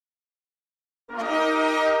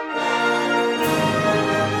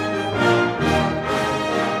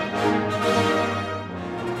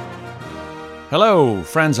Hello,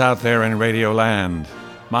 friends out there in Radio Land.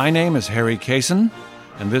 My name is Harry Kaysen,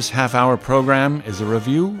 and this half-hour program is a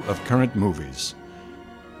review of current movies.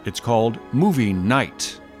 It's called Movie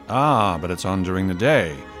Night. But it's on during the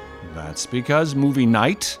day. That's because Movie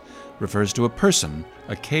Night refers to a person,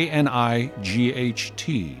 a Knight,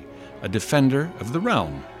 a defender of the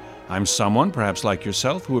realm. I'm someone, perhaps like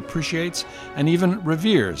yourself, who appreciates and even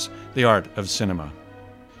reveres the art of cinema.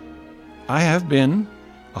 I have been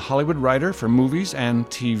a Hollywood writer for movies and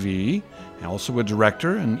TV, also a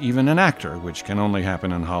director and even an actor, which can only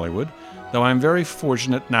happen in Hollywood, though I'm very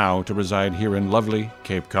fortunate now to reside here in lovely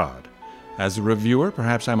Cape Cod. As a reviewer,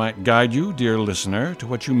 perhaps I might guide you, dear listener, to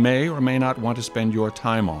what you may or may not want to spend your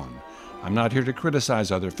time on. I'm not here to criticize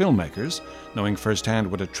other filmmakers, knowing firsthand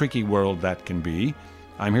what a tricky world that can be.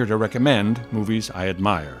 I'm here to recommend movies I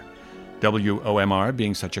admire. WOMR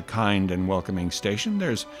being such a kind and welcoming station,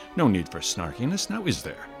 there's no need for snarkiness, now is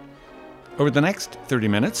there? Over the next 30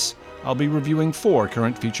 minutes, I'll be reviewing 4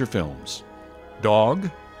 current feature films: Dog,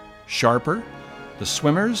 Sharper, The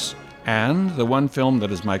Swimmers, and the one film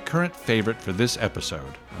that is my current favorite for this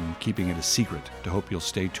episode. I'm keeping it a secret to hope you'll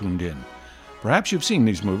stay tuned in. Perhaps you've seen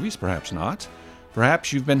these movies, perhaps not.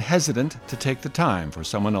 Perhaps you've been hesitant to take the time for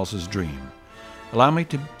someone else's dream. Allow me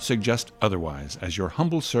to suggest otherwise, as your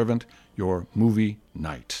humble servant, your movie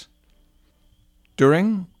night.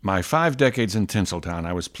 During my 5 decades in Tinseltown,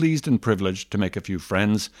 I was pleased and privileged to make a few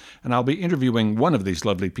friends, and I'll be interviewing one of these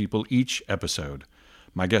lovely people each episode.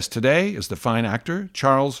 My guest today is the fine actor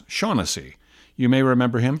Charles Shaughnessy. You may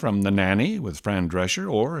remember him from The Nanny with Fran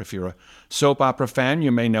Drescher, or if you're a soap opera fan,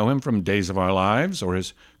 you may know him from Days of Our Lives or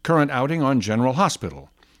his current outing on General Hospital.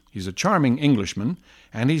 He's a charming Englishman,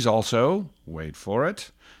 and he's also, wait for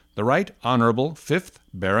it, the Right Honorable 5th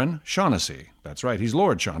Baron Shaughnessy. That's right, he's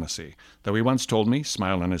Lord Shaughnessy, though he once told me,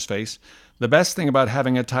 smile on his face, "The best thing about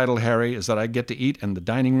having a title, Harry, is that I get to eat in the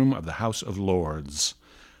dining room of the House of Lords."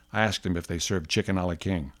 I asked him if they served chicken a la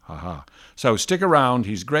king. Ha. So stick around,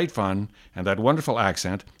 he's great fun, and that wonderful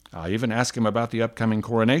accent. I even asked him about the upcoming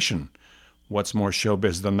coronation. What's more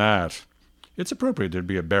showbiz than that? It's appropriate there'd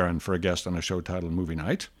be a baron for a guest on a show titled Movie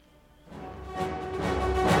Night.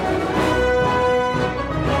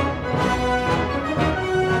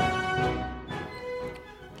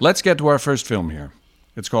 Let's get to our first film here.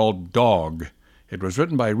 It's called Dog. It was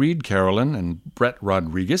written by Reed Carolyn and Brett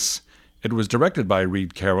Rodriguez. It was directed by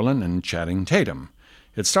Reed Carolyn and Channing Tatum.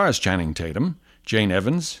 It stars Channing Tatum, Jane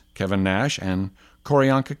Evans, Kevin Nash, and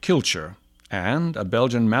Corianka Kilcher, and a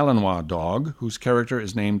Belgian Malinois dog whose character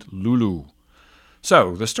is named Lulu.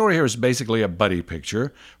 So, the story here is basically a buddy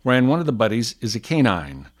picture, wherein one of the buddies is a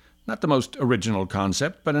canine. Not the most original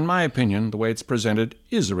concept, but in my opinion, the way it's presented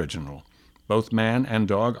is original. Both man and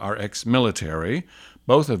dog are ex-military,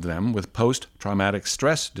 both of them with post-traumatic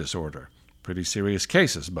stress disorder. Pretty serious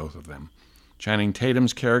cases, both of them. Channing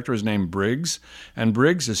Tatum's character is named Briggs, and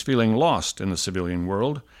Briggs is feeling lost in the civilian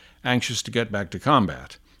world, anxious to get back to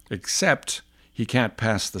combat. Except he can't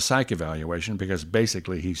pass the psych evaluation because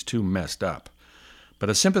basically he's too messed up. But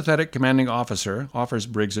a sympathetic commanding officer offers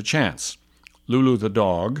Briggs a chance. Lulu the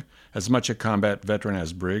dog, as much a combat veteran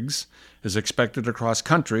as Briggs, is expected to cross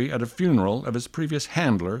country at a funeral of his previous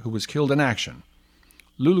handler who was killed in action.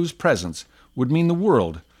 Lulu's presence would mean the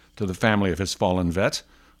world to the family of his fallen vet.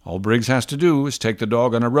 All Briggs has to do is take the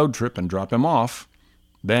dog on a road trip and drop him off.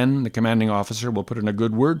 Then the commanding officer will put in a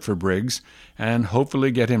good word for Briggs and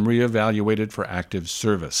hopefully get him reevaluated for active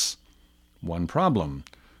service. One problem: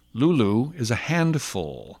 Lulu is a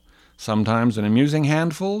handful. Sometimes an amusing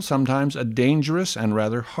handful, sometimes a dangerous and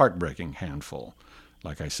rather heartbreaking handful.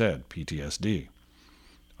 Like I said, PTSD.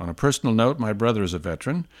 On a personal note, my brother is a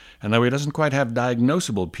veteran, and though he doesn't quite have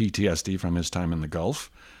diagnosable PTSD from his time in the Gulf,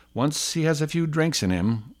 once he has a few drinks in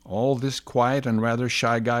him, all this quiet and rather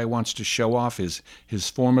shy guy wants to show off his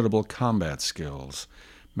formidable combat skills.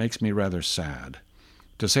 Makes me rather sad.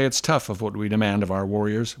 To say it's tough of what we demand of our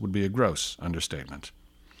warriors would be a gross understatement.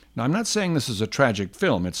 Now, I'm not saying this is a tragic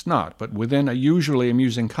film, it's not, but within a usually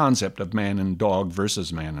amusing concept of man and dog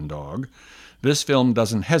versus man and dog, this film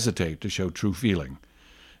doesn't hesitate to show true feeling.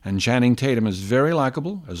 And Channing Tatum is very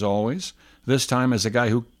likable, as always, this time as a guy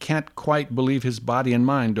who can't quite believe his body and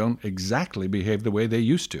mind don't exactly behave the way they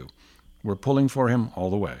used to. We're pulling for him all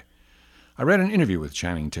the way. I read an interview with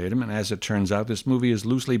Channing Tatum, and as it turns out, this movie is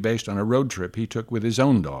loosely based on a road trip he took with his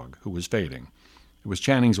own dog, who was fading. It was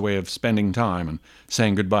Channing's way of spending time and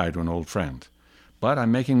saying goodbye to an old friend. But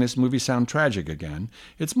I'm making this movie sound tragic again.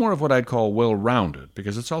 It's more of what I'd call well-rounded,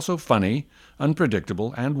 because it's also funny,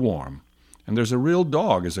 unpredictable, and warm. And there's a real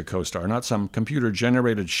dog as a co-star, not some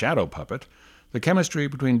computer-generated shadow puppet. The chemistry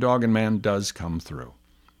between dog and man does come through.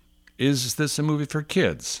 Is this a movie for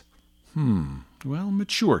kids? Well,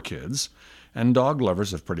 mature kids, and dog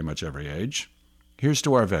lovers of pretty much every age. Here's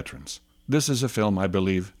to our veterans. This is a film I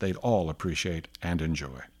believe they'd all appreciate and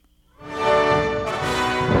enjoy.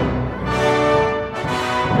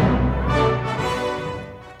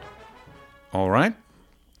 All right.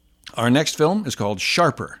 Our next film is called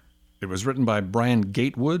Sharper. It was written by Brian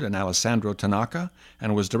Gatewood and Alessandro Tanaka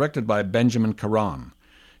and was directed by Benjamin Caron.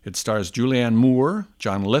 It stars Julianne Moore,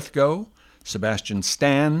 John Lithgow, Sebastian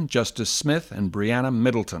Stan, Justice Smith, and Brianna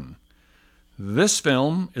Middleton. This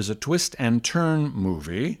film is a twist and turn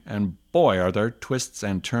movie, and boy, are there twists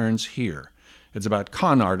and turns here. It's about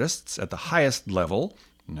con artists at the highest level.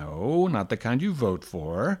 No, not the kind you vote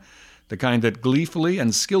for. The kind that gleefully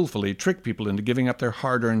and skillfully trick people into giving up their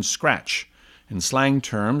hard-earned scratch. In slang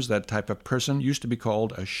terms, that type of person used to be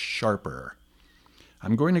called a sharper.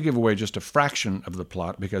 I'm going to give away just a fraction of the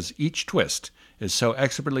plot because each twist is so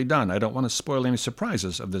expertly done I don't want to spoil any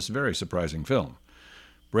surprises of this very surprising film.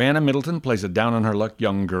 Brianna Middleton plays a down-on-her-luck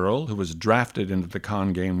young girl who was drafted into the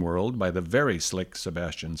con game world by the very slick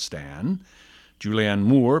Sebastian Stan. Julianne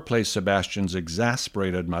Moore plays Sebastian's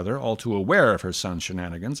exasperated mother, all too aware of her son's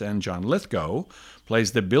shenanigans, and John Lithgow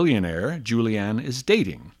plays the billionaire Julianne is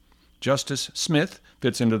dating. Justice Smith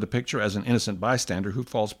fits into the picture as an innocent bystander who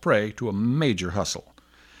falls prey to a major hustle.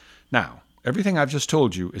 Now, everything I've just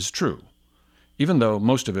told you is true, even though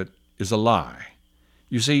most of it is a lie.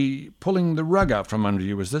 You see, pulling the rug out from under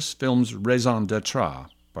you is this film's raison d'etre,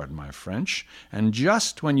 pardon my French, and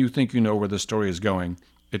just when you think you know where the story is going,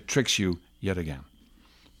 it tricks you yet again.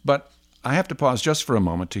 But I have to pause just for a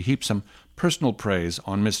moment to heap some personal praise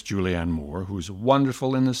on Miss Julianne Moore, who's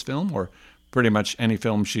wonderful in this film, or pretty much any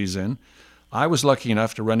film she's in. I was lucky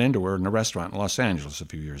enough to run into her in a restaurant in Los Angeles a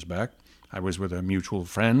few years back. I was with a mutual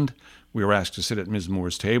friend. We were asked to sit at Ms.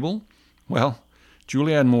 Moore's table. Well,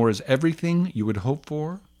 Julianne Moore is everything you would hope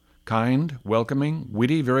for. Kind, welcoming,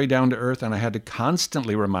 witty, very down-to-earth, and I had to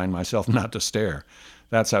constantly remind myself not to stare.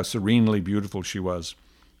 That's how serenely beautiful she was.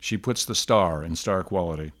 She puts the star in star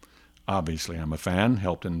quality. Obviously, I'm a fan,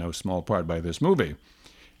 helped in no small part by this movie.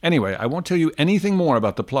 Anyway, I won't tell you anything more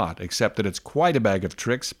about the plot, except that it's quite a bag of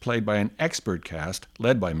tricks, played by an expert cast,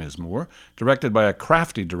 led by Ms. Moore, directed by a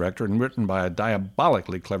crafty director, and written by a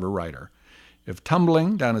diabolically clever writer. If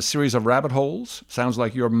tumbling down a series of rabbit holes sounds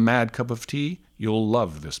like your mad cup of tea, you'll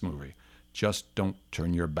love this movie. Just don't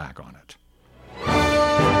turn your back on it.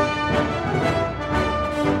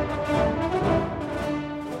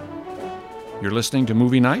 You're listening to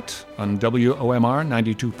Movie Night on WOMR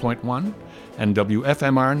 92.1 and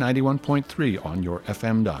WFMR 91.3 on your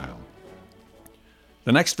FM dial.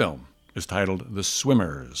 The next film is titled The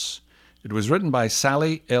Swimmers. It was written by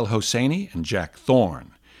Sally El Hosseini and Jack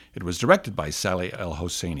Thorne. It was directed by Sally El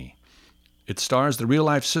Hosseini. It stars the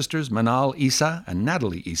real-life sisters Manal Issa and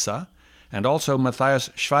Natalie Issa, and also Matthias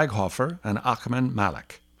Schweighofer and Ahmed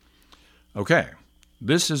Malik. Okay,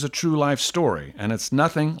 this is a true-life story, and it's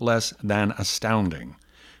nothing less than astounding.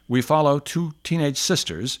 We follow two teenage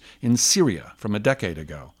sisters in Syria from a decade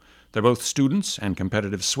ago. They're both students and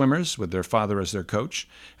competitive swimmers with their father as their coach,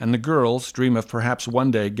 and the girls dream of perhaps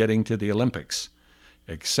one day getting to the Olympics.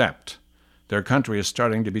 Except their country is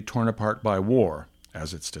starting to be torn apart by war,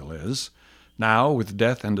 as it still is. Now, with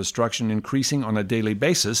death and destruction increasing on a daily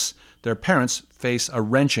basis, their parents face a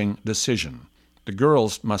wrenching decision. The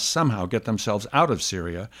girls must somehow get themselves out of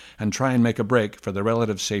Syria and try and make a break for the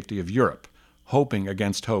relative safety of Europe, hoping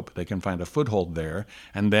against hope they can find a foothold there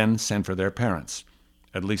and then send for their parents.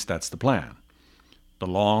 At least that's the plan. The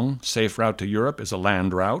long, safe route to Europe is a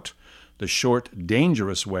land route. The short,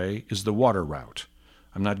 dangerous way is the water route.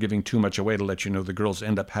 I'm not giving too much away to let you know the girls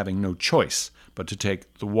end up having no choice but to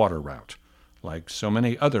take the water route, like so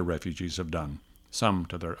many other refugees have done, some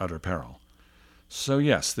to their utter peril. So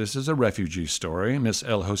yes, this is a refugee story. Miss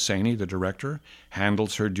El Hosseini, the director,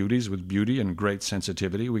 handles her duties with beauty and great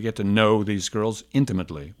sensitivity. We get to know these girls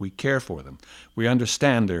intimately. We care for them. We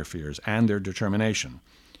understand their fears and their determination.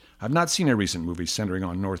 I've not seen a recent movie centering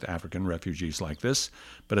on North African refugees like this,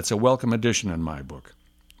 but it's a welcome addition in my book.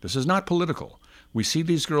 This is not political. We see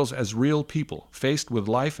these girls as real people, faced with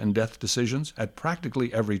life and death decisions at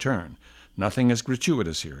practically every turn. Nothing is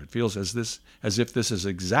gratuitous here. It feels as if this is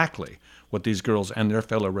exactly what these girls and their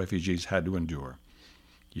fellow refugees had to endure.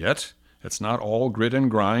 Yet, it's not all grit and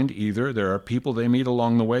grind either. There are people they meet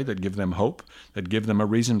along the way that give them hope, that give them a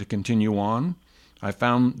reason to continue on. I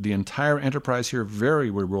found the entire enterprise here very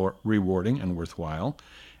rewarding and worthwhile,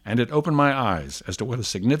 and it opened my eyes as to what a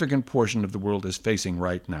significant portion of the world is facing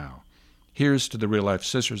right now. Here's to the real-life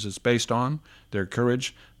sisters it's based on, their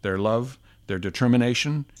courage, their love, their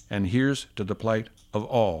determination, and here's to the plight of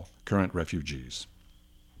all current refugees.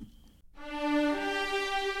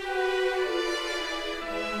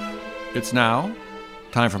 It's now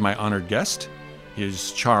time for my honored guest. He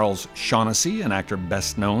is Charles Shaughnessy, an actor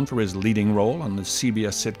best known for his leading role on the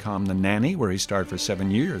CBS sitcom The Nanny, where he starred for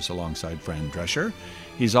 7 years alongside Fran Drescher.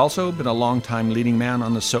 He's also been a longtime leading man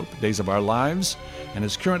on the soap Days of Our Lives, and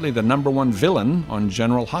is currently the #1 villain on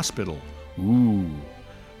General Hospital. Ooh.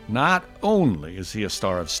 Not only is he a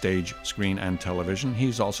star of stage, screen, and television,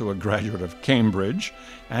 he's also a graduate of Cambridge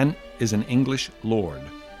and is an English lord.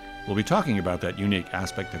 We'll be talking about that unique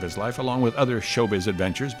aspect of his life along with other showbiz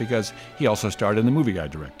adventures because he also starred in the movie I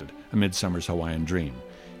directed, A Midsummer's Hawaiian Dream.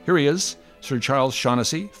 Here he is, Sir Charles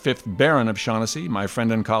Shaughnessy, 5th Baron of Shaughnessy, my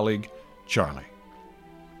friend and colleague, Charlie.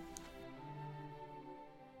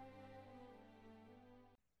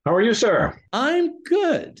 How are you, sir? I'm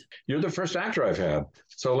good. You're the first actor I've had.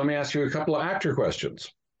 So let me ask you a couple of actor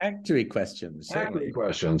questions. Actory questions. Acting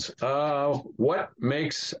questions. What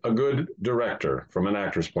makes a good director from an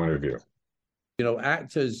actor's point of view? You know,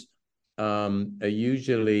 actors are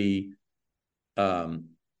usually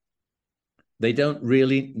they don't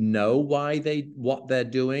really know what they're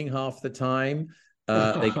doing half the time.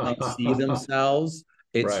 They can't see themselves.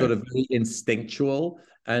 It's Right. sort of very instinctual.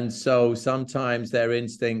 And so sometimes their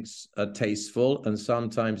instincts are tasteful and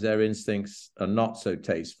sometimes their instincts are not so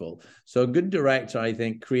tasteful. So a good director, I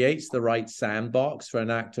think, creates the right sandbox for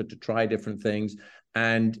an actor to try different things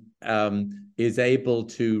and is able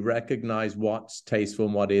to recognize what's tasteful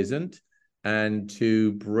and what isn't, and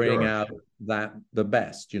to bring out the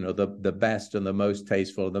best, the best and the most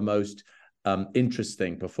tasteful, the most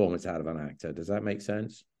interesting performance out of an actor. Does that make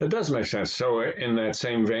sense? It does make sense. So in that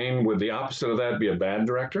same vein, would the opposite of that be a bad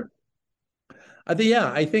director?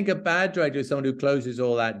 I think a bad director is someone who closes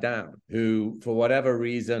all that down, who, for whatever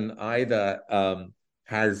reason, either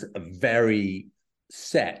has a very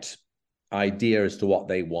set idea as to what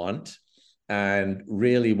they want and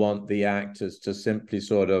really want the actors to simply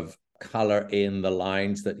sort of color in the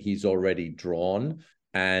lines that he's already drawn,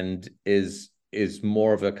 and is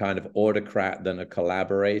more of a kind of autocrat than a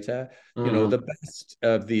collaborator. Mm-hmm. The best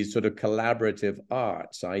of these sort of collaborative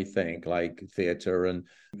arts, I think, like theater and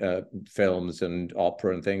films and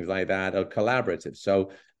opera and things like that, are collaborative.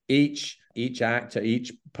 So each actor,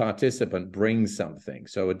 each participant brings something.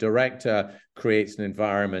 So a director creates an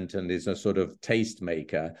environment and is a sort of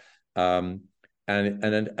tastemaker, and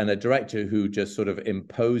a director who just sort of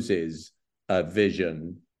imposes a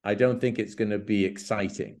vision, I don't think it's going to be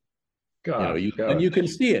exciting. And you can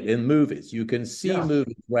see it in movies. You can see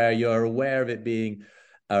movies where you're aware of it being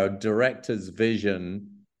a director's vision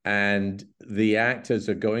and the actors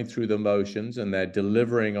are going through the motions and they're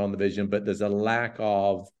delivering on the vision, but there's a lack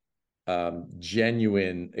of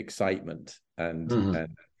genuine excitement and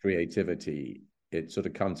creativity. It sort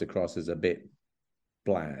of comes across as a bit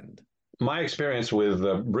bland. My experience with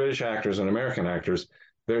British actors and American actors,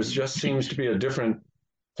 there's just seems to be a different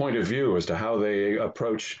point of view as to how they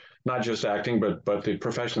approach not just acting, but the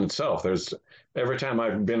profession itself. There's every time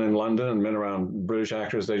I've been in London and been around British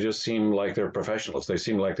actors, they just seem like they're professionals. They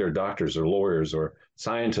seem like they're doctors or lawyers or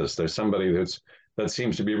scientists. There's somebody that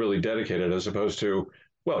seems to be really dedicated, as opposed to,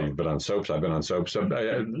 well, you've been on soaps, I've been on soaps, a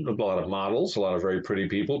lot of models, a lot of very pretty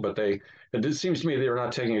people, but it seems to me they're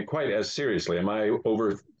not taking it quite as seriously. Am I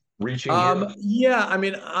overreaching here? Yeah, I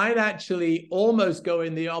mean, I'd actually almost go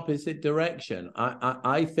in the opposite direction.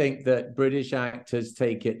 I think that British actors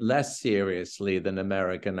take it less seriously than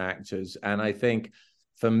American actors. And I think,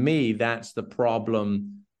 for me, that's the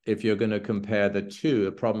problem. If you're going to compare the two,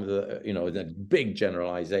 the problem, the big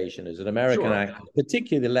generalization is that American actors,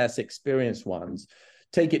 particularly the less experienced ones,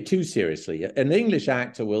 take it too seriously. An English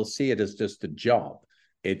actor will see it as just a job.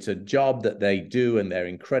 It's a job that they do, and they're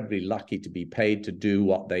incredibly lucky to be paid to do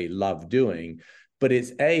what they love doing. But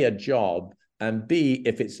it's a job, and B,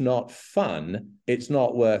 if it's not fun, it's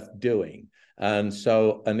not worth doing. And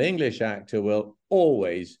so an English actor will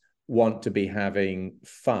always want to be having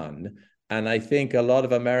fun. And I think a lot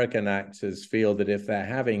of American actors feel that if they're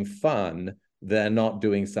having fun, they're not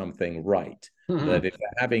doing something right. Mm-hmm. That if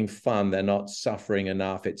they're having fun, they're not suffering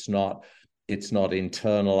enough. It's not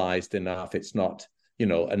internalized enough. It's not,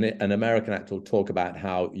 an American actor will talk about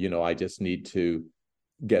how, I just need to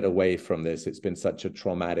get away from this. It's been such a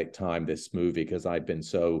traumatic time, this movie, because I've been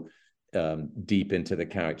so deep into the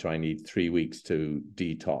character. I need 3 weeks to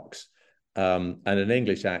detox. And an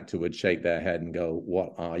English actor would shake their head and go,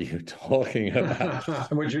 "What are you talking about?"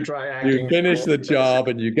 Would you try acting? You finish the job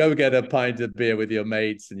and you go get a pint of beer with your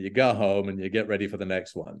mates and you go home and you get ready for the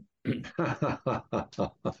next one.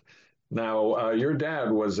 Now, your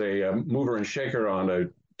dad was a mover and shaker on a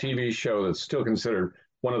TV show that's still considered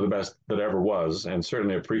one of the best that ever was, and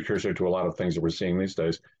certainly a precursor to a lot of things that we're seeing these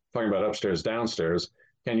days. Talking about Upstairs, Downstairs,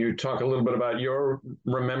 can you talk a little bit about your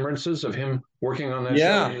remembrances of him working on that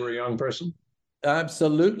show when you were a young person?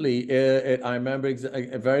 Absolutely. I remember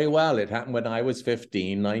very well. It happened when I was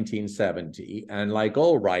 15, 1970. And like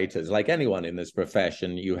all writers, like anyone in this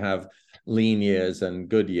profession, you have lean years and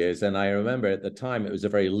good years. And I remember at the time it was a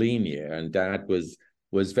very lean year, and Dad was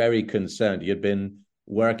very concerned. He had been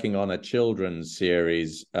working on a children's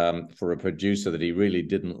series for a producer that he really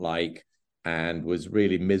didn't like and was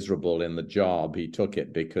really miserable in the job. He took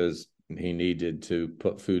it because he needed to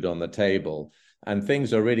put food on the table. And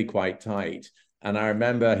things are really quite tight. And I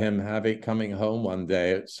remember him coming home one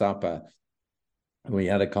day at supper. We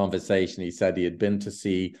had a conversation. He said he had been to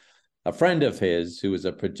see a friend of his who was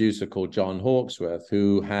a producer called John Hawksworth,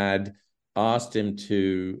 who had asked him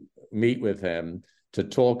to meet with him to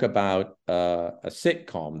talk about a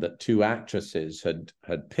sitcom that two actresses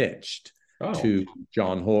had pitched to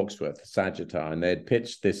John Hawksworth, Sagittar. And they had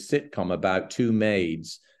pitched this sitcom about two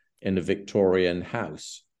maids in a Victorian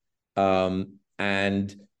house.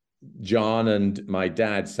 And John and my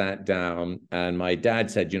dad sat down, and my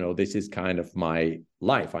dad said, this is kind of my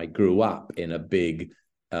life. I grew up in a big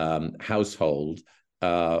household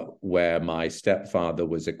where my stepfather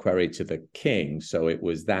was a query to the king. So it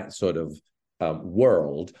was that sort of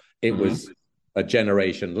world. It was a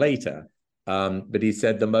generation later. But he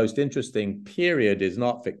said the most interesting period is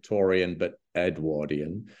not Victorian, but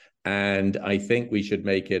Edwardian. And I think we should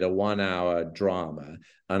make it a 1-hour drama.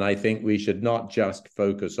 And I think we should not just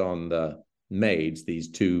focus on the maids,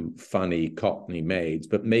 these two funny Cockney maids,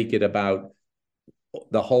 but make it about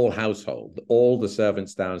the whole household, all the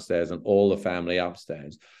servants downstairs and all the family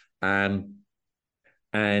upstairs. And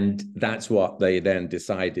that's what they then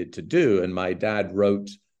decided to do. And my dad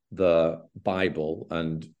wrote the Bible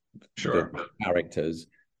and the characters.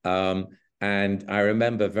 And I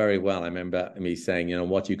remember very well, I remember me saying,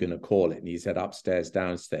 what are you going to call it? And he said, Upstairs,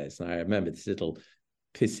 Downstairs. And I remember this little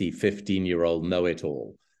pissy 15-year-old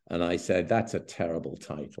know-it-all. And I said, that's a terrible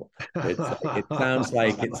title. It sounds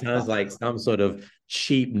like some sort of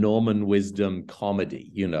cheap Norman Wisdom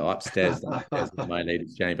comedy, Upstairs, Downstairs in My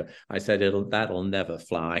Lady's Chamber. I said, that'll never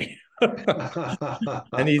fly.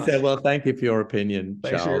 And he said, well, thank you for your opinion,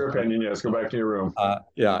 Charles. Thanks for your opinion. Yes, go back to your room.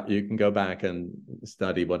 Yeah, you can go back and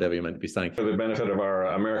study whatever you're meant to be studying. For the benefit of our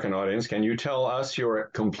American audience, can you tell us your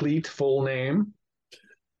complete full name?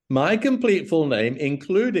 My complete full name,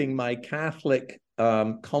 including my Catholic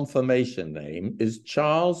confirmation name, is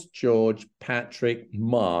Charles George Patrick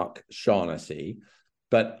Mark Shaughnessy,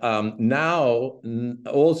 but now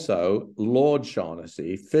also Lord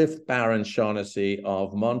Shaughnessy, 5th Baron Shaughnessy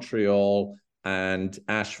of Montreal and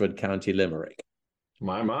Ashford, County Limerick.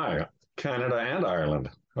 My, Canada and Ireland.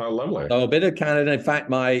 Oh, lovely. So a bit of Canada. In fact,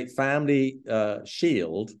 my family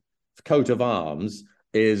shield, coat of arms,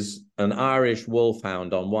 is an Irish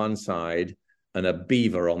wolfhound on one side and a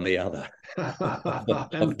beaver on the other.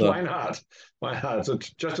 Why not? Why not?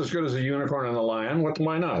 It's just as good as a unicorn and a lion.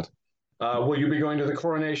 Why not? Will you be going to the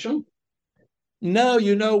coronation? No,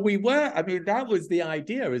 we were. I mean, that was the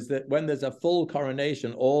idea, is that when there's a full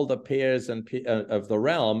coronation, all the peers of the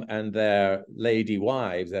realm and their lady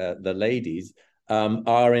wives, the ladies,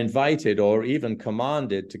 are invited or even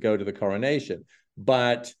commanded to go to the coronation.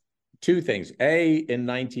 But two things. A, in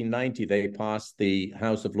 1990, they passed the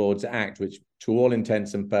House of Lords Act, which to all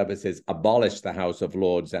intents and purposes abolished the House of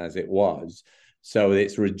Lords as it was. So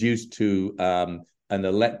it's reduced to an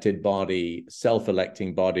elected body,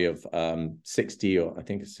 self-electing body of 60, or I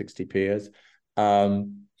think it's 60 peers.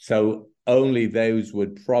 So only those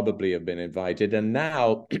would probably have been invited. And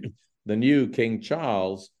now the new King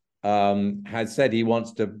Charles has said he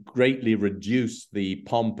wants to greatly reduce the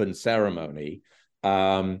pomp and ceremony.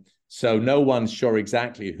 So no one's sure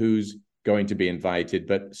exactly who's going to be invited,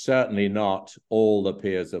 but certainly not all the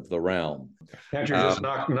peers of the realm. Can't you just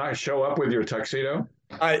not show up with your tuxedo?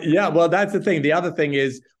 Yeah, well, that's the thing. The other thing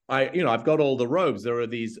is, I've got all the robes. There are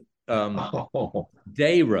these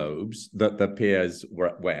day robes that the peers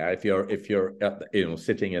wear if you're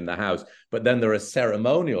sitting in the house. But then there are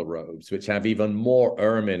ceremonial robes which have even more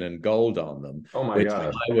ermine and gold on them. Oh my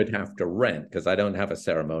God! I would have to rent because I don't have a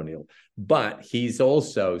ceremonial. But he's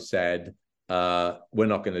also said we're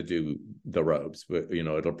not going to do the robes.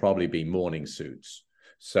 It'll probably be morning suits.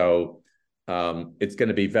 So it's going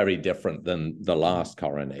to be very different than the last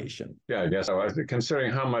coronation. Yeah, I guess so.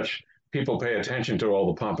 Considering how much people pay attention to all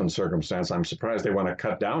the pomp and circumstance, I'm surprised they want to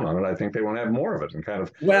cut down on it. I think they want to have more of it and kind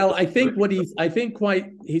of. Well, I think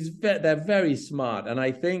they're very smart, and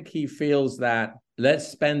I think he feels that let's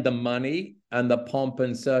spend the money and the pomp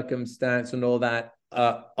and circumstance and all that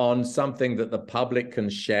on something that the public can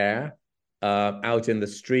share out in the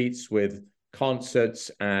streets with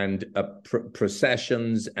concerts and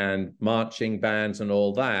processions and marching bands and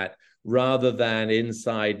all that, rather than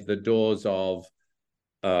inside the doors of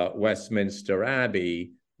Westminster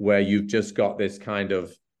Abbey, where you've just got this kind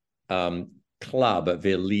of club of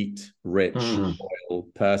elite, rich, royal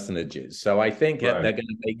personages. So I think they're going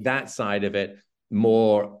to make that side of it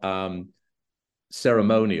more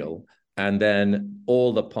ceremonial, and then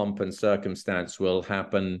all the pomp and circumstance will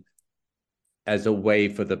happen as a way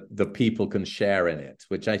for the people can share in it,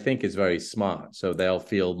 which I think is very smart. So they'll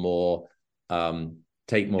feel more,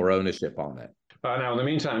 take more ownership on it. Now, in the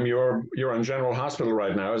meantime, you're in General Hospital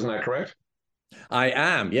right now, isn't that correct? I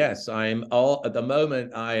am, yes. I'm all at the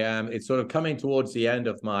moment. I am. It's sort of coming towards the end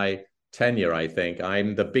of my tenure. I think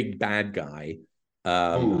I'm the big bad guy.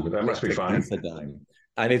 That must be fun.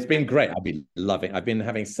 And it's been great. I've been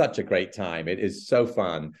having such a great time. It is so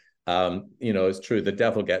fun. It's true. The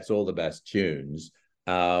devil gets all the best tunes.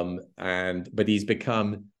 But he's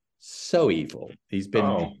become so evil. He's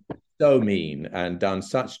been so mean and done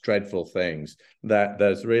such dreadful things that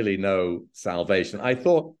there's really no salvation. I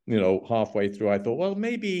thought, halfway through, I thought, well,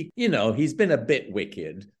 maybe, he's been a bit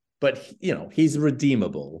wicked, but, he's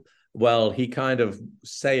redeemable. Well, he kind of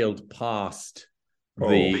sailed past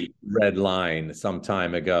the red line some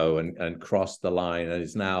time ago and crossed the line and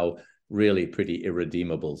is now really pretty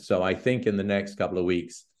irredeemable. So I think in the next couple of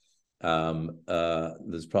weeks,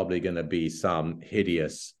 there's probably going to be some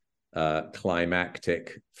hideous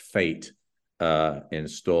climactic fate in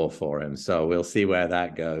store for him. So we'll see where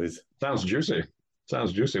that goes. Sounds juicy.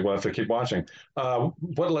 We'll have to keep watching.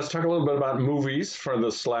 Let's talk a little bit about movies for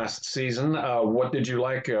this last season. What did you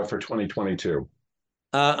like for 2022?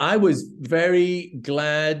 I was very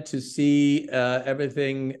glad to see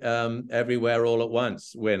Everything Everywhere All at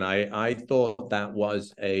Once win. I thought that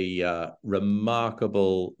was a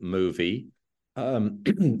remarkable movie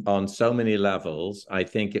on so many levels. I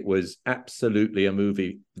think it was absolutely a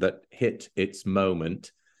movie that hit its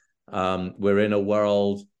moment. We're in a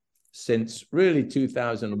world since really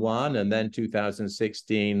 2001 and then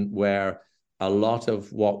 2016 where a lot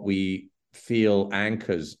of what we feel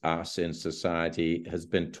anchors us in society has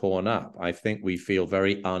been torn up. I think we feel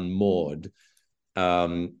very unmoored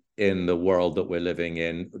in the world that we're living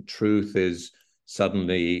in. Truth is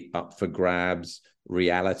suddenly up for grabs.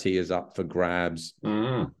 Reality is up for grabs.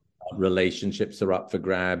 Relationships are up for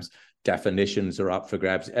grabs. Definitions are up for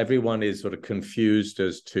grabs. Everyone is sort of confused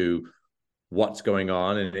as to what's going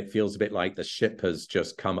on, and it feels a bit like the ship has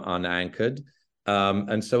just come unanchored.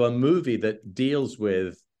 And so a movie that deals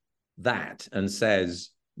with that and says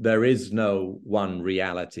there is no one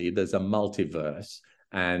reality, there's a multiverse,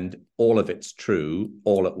 and all of it's true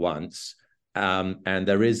all at once, and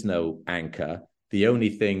there is no anchor. The only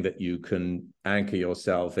thing that you can anchor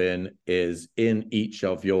yourself in is in each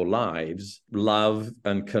of your lives. Love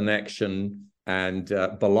and connection and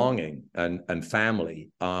belonging and family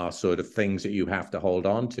are sort of things that you have to hold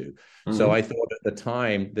on to. So I thought at the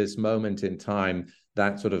time, this moment in time,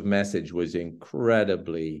 that sort of message was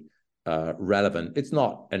incredibly relevant. It's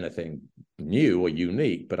not anything new or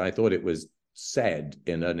unique, but I thought it was said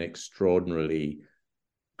in an extraordinarily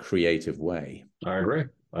creative way. I agree.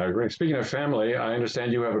 Speaking of family, I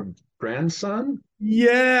understand you have a grandson?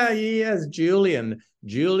 Yeah, he has Julian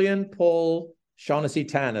Paul Shaughnessy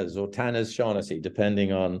Tanners, or Tanners Shaughnessy,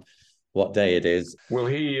 depending on what day it is. Will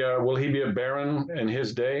he be a baron in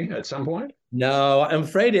his day at some point? No, I'm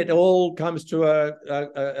afraid it all comes to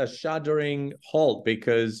a shuddering halt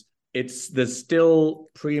because there's still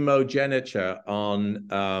primogeniture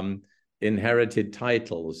on inherited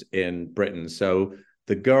titles in Britain. So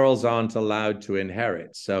the girls aren't allowed to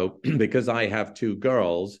inherit. So because I have two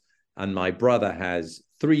girls and my brother has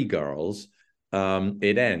three girls,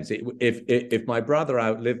 it ends. If my brother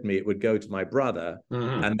outlived me, it would go to my brother,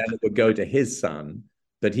 and then it would go to his son.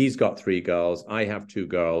 But he's got three girls. I have two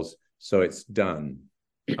girls, so it's done.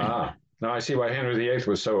 Now I see why Henry VIII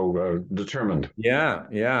was so determined.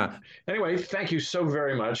 Yeah. Anyway, thank you so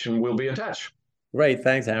very much, and we'll be in touch. Great.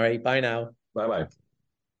 Thanks, Harry. Bye now. Bye-bye.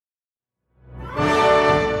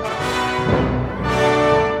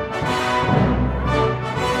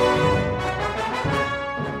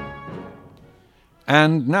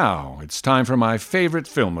 And now it's time for my favorite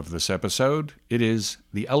film of this episode. It is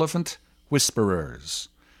The Elephant Whisperers.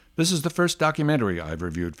 This is the first documentary I've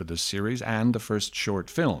reviewed for this series and the first short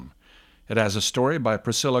film. It has a story by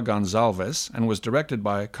Priscilla Gonzalez and was directed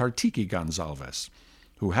by Kartiki Gonzalez,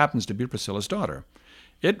 who happens to be Priscilla's daughter.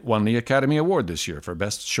 It won the Academy Award this year for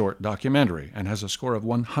Best Short Documentary and has a score of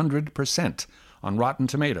 100% on Rotten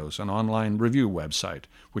Tomatoes, an online review website,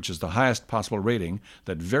 which is the highest possible rating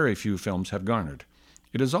that very few films have garnered.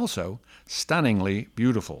 It is also stunningly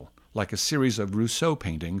beautiful, like a series of Rousseau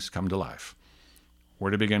paintings come to life.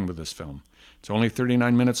 Where to begin with this film? It's only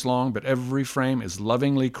 39 minutes long, but every frame is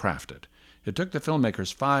lovingly crafted. It took the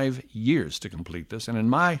filmmakers 5 years to complete this, and in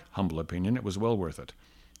my humble opinion, it was well worth it.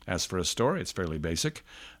 As for a story, it's fairly basic.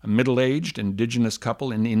 A middle-aged indigenous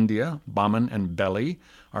couple in India, Baman and Belly,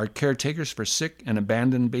 are caretakers for sick and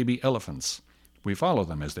abandoned baby elephants. We follow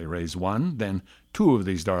them as they raise one, then 2 of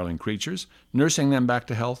these darling creatures, nursing them back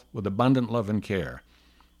to health with abundant love and care.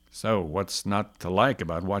 So what's not to like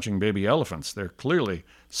about watching baby elephants? They're clearly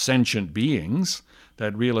sentient beings,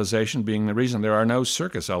 that realization being the reason there are no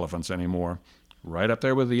circus elephants anymore, right up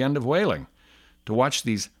there with the end of whaling. To watch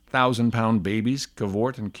these 1,000-pound babies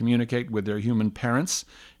cavort and communicate with their human parents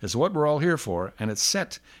is what we're all here for, and it's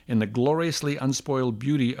set in the gloriously unspoiled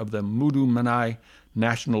beauty of the Mudumanai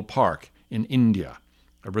National Park in India,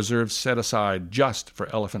 a reserve set aside just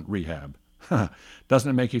for elephant rehab. Doesn't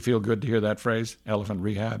it make you feel good to hear that phrase, elephant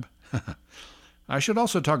rehab? I should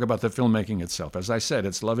also talk about the filmmaking itself. As I said,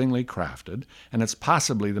 it's lovingly crafted, and it's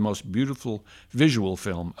possibly the most beautiful visual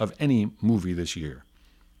film of any movie this year.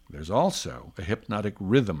 There's also a hypnotic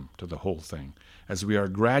rhythm to the whole thing, as we are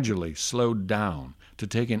gradually slowed down to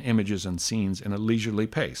take in images and scenes in a leisurely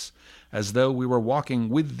pace, as though we were walking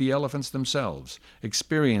with the elephants themselves,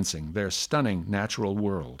 experiencing their stunning natural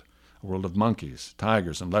world, a world of monkeys,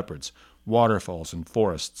 tigers, and leopards, waterfalls and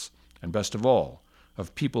forests, and best of all,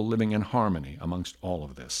 of people living in harmony amongst all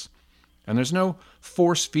of this. And there's no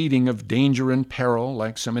force-feeding of danger and peril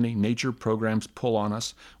like so many nature programs pull on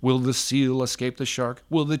us. Will the seal escape the shark?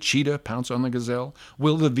 Will the cheetah pounce on the gazelle?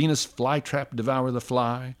 Will the Venus flytrap devour the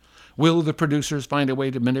fly? Will the producers find a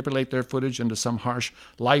way to manipulate their footage into some harsh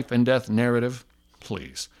life and death narrative?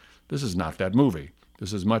 Please, this is not that movie.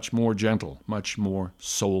 This is much more gentle, much more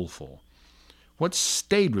soulful. What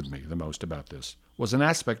stayed with me the most about this was an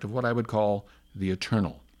aspect of what I would call the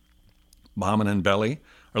eternal. Baman and Belly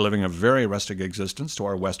are living a very rustic existence to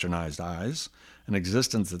our westernized eyes, an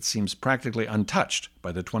existence that seems practically untouched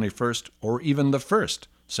by the 21st or even the 1st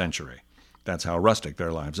century. That's how rustic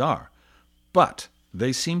their lives are. But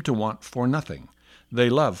they seem to want for nothing. They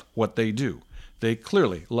love what they do. They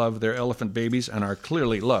clearly love their elephant babies and are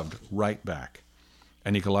clearly loved right back.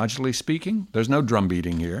 And ecologically speaking, there's no drum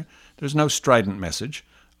beating here. There's no strident message,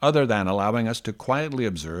 other than allowing us to quietly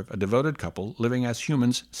observe a devoted couple living as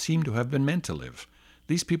humans seem to have been meant to live.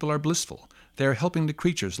 These people are blissful. They are helping the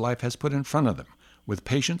creatures life has put in front of them, with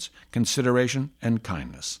patience, consideration, and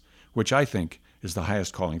kindness, which I think is the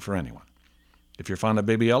highest calling for anyone. If you're fond of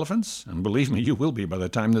baby elephants, and believe me, you will be by the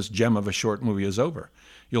time this gem of a short movie is over,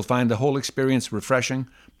 you'll find the whole experience refreshing,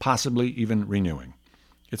 possibly even renewing.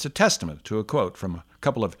 It's a testament to a quote from a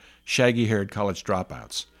couple of shaggy-haired college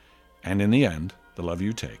dropouts. And in the end, the love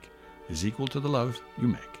you take is equal to the love you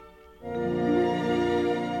make.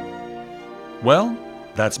 Well,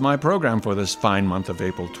 that's my program for this fine month of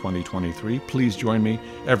April 2023. Please join me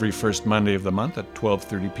every first Monday of the month at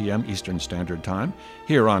 12:30 p.m. Eastern Standard Time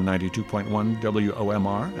here on 92.1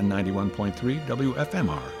 WOMR and 91.3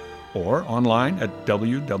 WFMR, or online at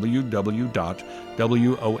www.womr.org.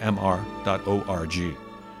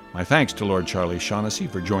 My thanks to Lord Charlie Shaughnessy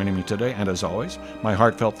for joining me today, and as always, my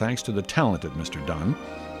heartfelt thanks to the talented Mr. Dunn.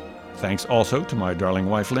 Thanks also to my darling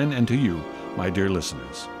wife Lynn and to you, my dear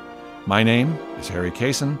listeners. My name is Harry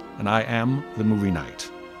Kaysen, and I am the Movie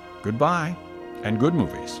Knight. Goodbye, and good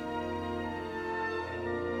movies.